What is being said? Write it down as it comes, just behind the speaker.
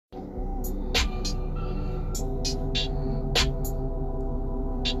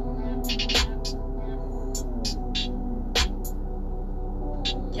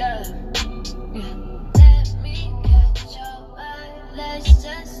Yeah. Let me catch your eye. Let's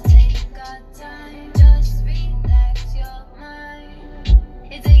just take our time. Just relax your mind.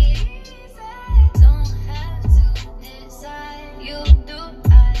 Take it easy. Don't have to decide. You do,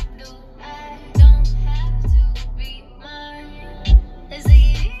 I do. I don't have to be mine. Let's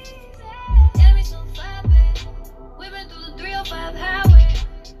take it easy. Tell me so far, babe. We've been through the 305 highway.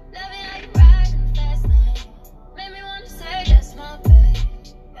 Loving like a ride in the fast lane. Made me wanna say that's my babe.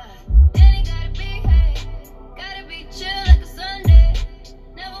 Then it gotta be, hey, gotta be chill like a Sunday.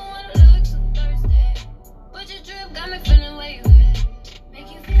 Never wanna look so Thursday. But your drip got me feeling where you at.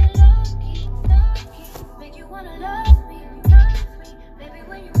 Make you feel lucky, lucky. Make you wanna love me. Baby,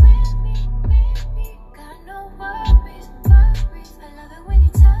 when you with me, got no worries, worries. I love it when you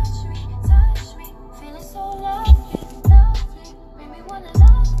touch me. Feeling so lovely, lovely. Make me wanna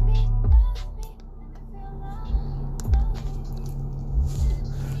love me, love me. Make me feel lovely.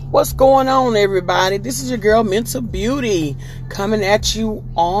 What's going on, everybody? This is your girl Mental Beauty coming at you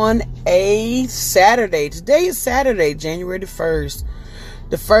on a Saturday. Today is Saturday, January the 1st.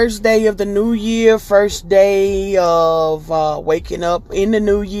 The first day of the new year, first day of waking up in the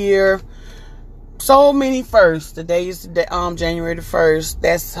new year. So many firsts. Today is January the 1st.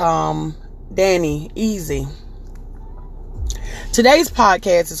 That's Danny Easy. Today's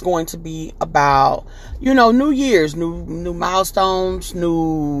podcast is going to be about, New Year's, new milestones,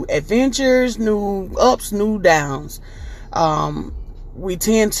 new adventures, new ups, new downs. We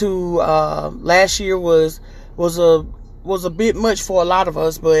tend to, last year was a bit much for a lot of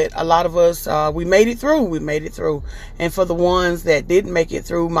us, but a lot of us, we made it through. And for the ones that didn't make it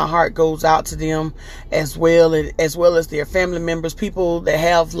through, my heart goes out to them as well as their family members, people that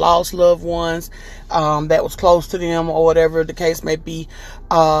have lost loved ones, that was close to them or whatever the case may be,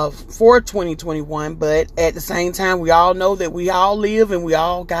 for 2021. But at the same time, we all know that we all live and we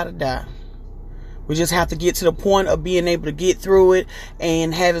all gotta die. We just have to get to the point of being able to get through it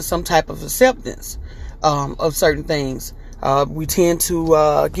and having some type of acceptance of certain things. We tend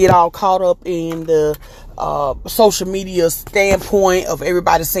to get all caught up in the social media standpoint of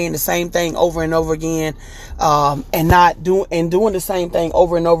everybody saying the same thing over and over again, and doing the same thing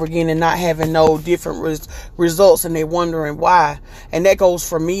over and over again and not having no different results, and they're wondering why. And that goes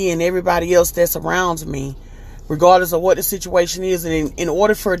for me and everybody else that surrounds me, regardless of what the situation is. And in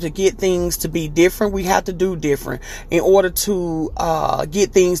order for it to get things to be different, we have to do different. In order to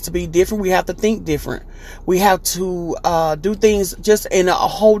get things to be different, we have to think different. We have to do things just in a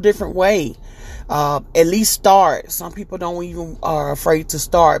whole different way. At least start. Some people don't even are afraid to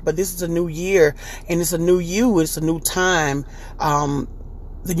start. But this is a new year, and it's a new you. It's a new time.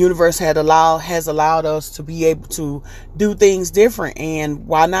 The universe has allowed us to be able to do things different, and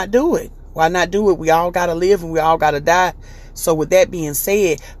why not do it? Why not do it? We all got to live and we all got to die. So with that being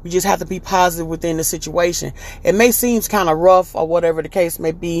said, we just have to be positive within the situation. It may seem kind of rough or whatever the case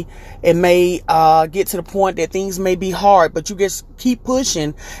may be. It may get to the point that things may be hard, but you just keep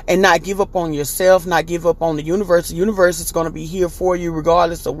pushing and not give up on yourself, not give up on the universe. The universe is going to be here for you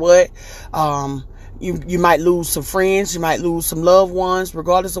regardless of what. You might lose some friends, you might lose some loved ones,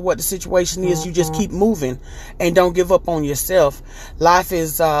 regardless of what the situation is. You just keep moving and don't give up on yourself. Life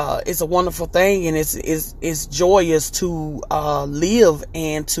is a wonderful thing, and it's joyous to live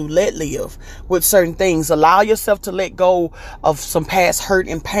and to let live with certain things. Allow yourself to let go of some past hurt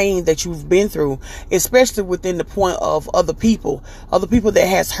and pain that you've been through, especially within the point of other people that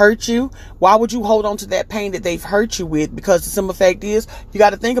has hurt you. Why would you hold on to that pain that they've hurt you with? Because the simple fact is, you got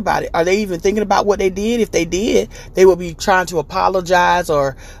to think about it. Are they even thinking about what they did? If they did, they would be trying to apologize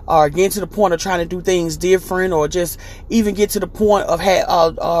or get to the point of trying to do things different, or just even get to the point of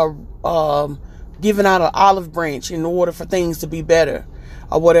giving out an olive branch in order for things to be better,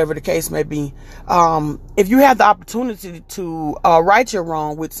 or whatever the case may be. If you have the opportunity to right your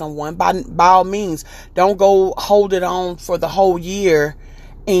wrong with someone, by all means, don't go hold it on for the whole year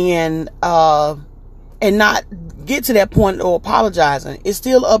and not get to that point of apologizing. It's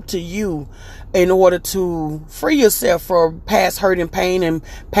still up to you in order to free yourself from past hurt and pain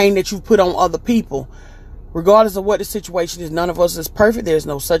that you've put on other people. Regardless of what the situation is, none of us is perfect. There's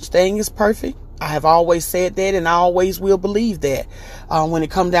no such thing as perfect. I have always said that, and I always will believe that when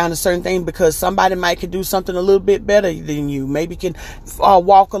it comes down to certain things, because somebody might can do something a little bit better than you. Maybe can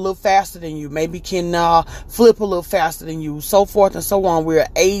walk a little faster than you. Maybe can flip a little faster than you. So forth and so on. We're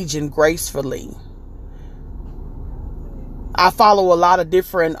aging gracefully. I follow a lot of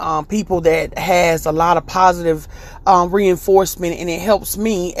different people that has a lot of positive reinforcement, and it helps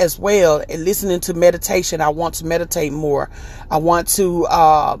me as well. And listening to meditation, I want to meditate more. I want to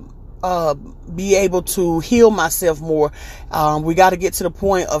be able to heal myself more. We got to get to the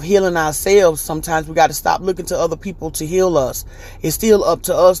point of healing ourselves. Sometimes we got to stop looking to other people to heal us. It's still up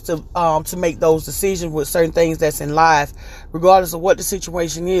to us to make those decisions with certain things that's in life, regardless of what the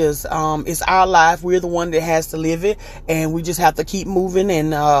situation is. It's our life. We're the one that has to live it, and we just have to keep moving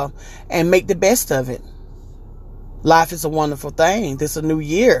and make the best of it. Life is a wonderful thing. This is a new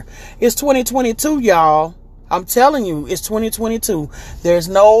year. It's 2022, y'all. I'm telling you, it's 2022. There's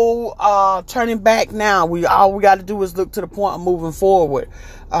no turning back now. All we got to do is look to the point of moving forward.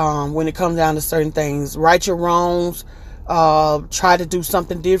 When it comes down to certain things, right your wrongs. Try to do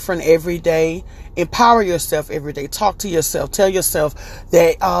something different every day. Empower yourself every day. Talk to yourself. Tell yourself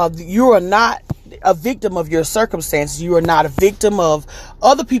that you are not a victim of your circumstances. You are not a victim of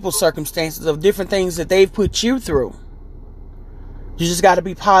other people's circumstances, of different things that they've put you through. You just got to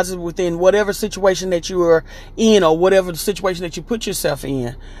be positive within whatever situation that you are in, or whatever situation that you put yourself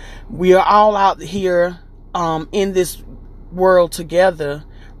in. We are all out here in this world together,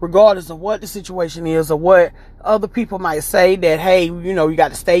 regardless of what the situation is or what other people might say, that, hey, you know, you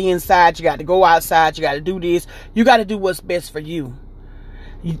got to stay inside, you got to go outside, you got to do this. You got to do what's best for you.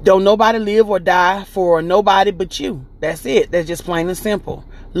 Don't nobody live or die for nobody but you. That's it. That's just plain and simple.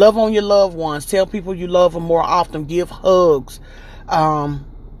 Love on your loved ones. Tell people you love them more often. Give hugs.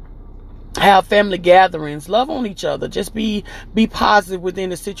 Have family gatherings. Love on each other. Just be positive within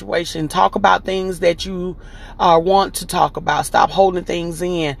the situation. Talk about things that you want to talk about. Stop holding things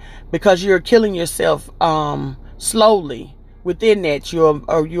in, because you're killing yourself slowly within that. You're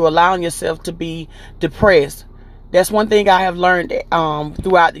allowing yourself to be depressed. That's one thing I have learned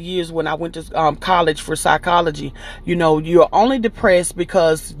throughout the years when I went to college for psychology. You know, you're only depressed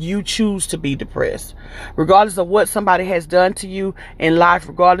because you choose to be depressed. Regardless of what somebody has done to you in life,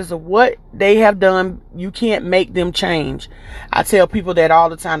 regardless of what they have done, you can't make them change. I tell people that all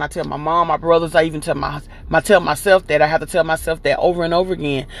the time. I tell my mom, my brothers, I even tell myself that. I have to tell myself that over and over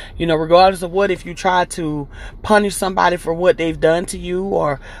again. You know, regardless of what, if you try to punish somebody for what they've done to you,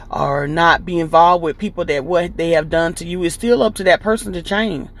 or not be involved with people that what they have done to you, it's still up to that person to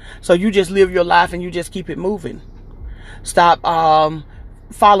change. So you just live your life and you just keep it moving. Stop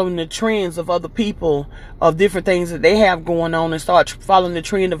following the trends of other people, of different things that they have going on, and start following the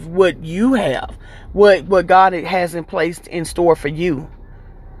trend of what you have, what God has in place in store for you.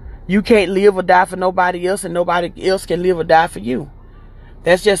 You can't live or die for nobody else, and nobody else can live or die for you.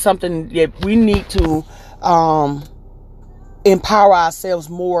 That's just something that we need to empower ourselves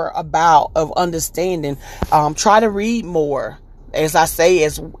more about, of understanding. Try to read more, as I say,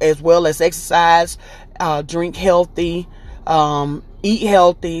 as well as exercise, drink healthy, eat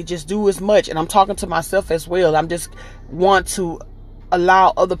healthy, just do as much. And I'm talking to myself as well. I'm just want to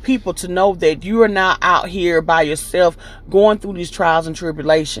allow other people to know that you are not out here by yourself going through these trials and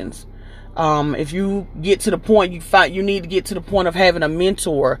tribulations. If you get to the point, you need to get to the point of having a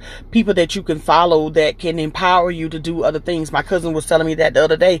mentor, people that you can follow that can empower you to do other things. My cousin was telling me that the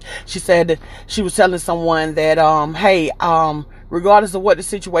other day. She said she was telling someone that, hey, regardless of what the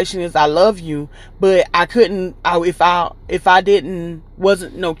situation is, I love you, but I couldn't, if I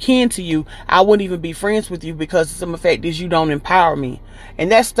wasn't no kin to you, I wouldn't even be friends with you, because some fact is you don't empower me.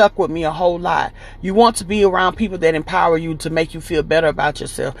 And that stuck with me a whole lot. You want to be around people that empower you, to make you feel better about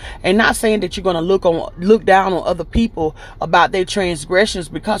yourself. And not saying that you're going to look down on other people about their transgressions,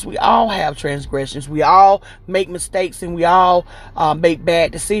 because we all have transgressions. We all make mistakes, and we all make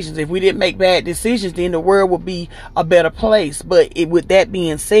bad decisions. If we didn't make bad decisions, then the world would be a better place. But with that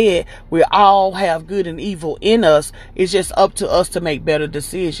being said, we all have good and evil in us. It's just up to us to make better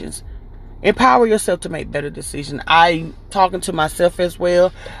decisions. Empower yourself to make better decisions. I'm talking to myself as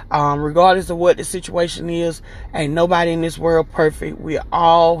well. Regardless of what the situation is, ain't nobody in this world perfect. We're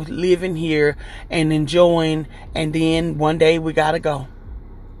all living here and enjoying, and then one day we gotta go.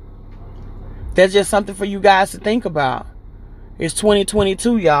 That's just something for you guys to think about. It's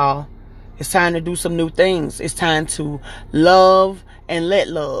 2022, y'all. It's time to do some new things. It's time to love and let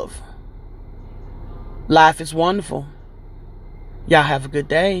love. Life is wonderful. Y'all have a good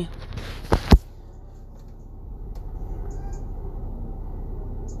day.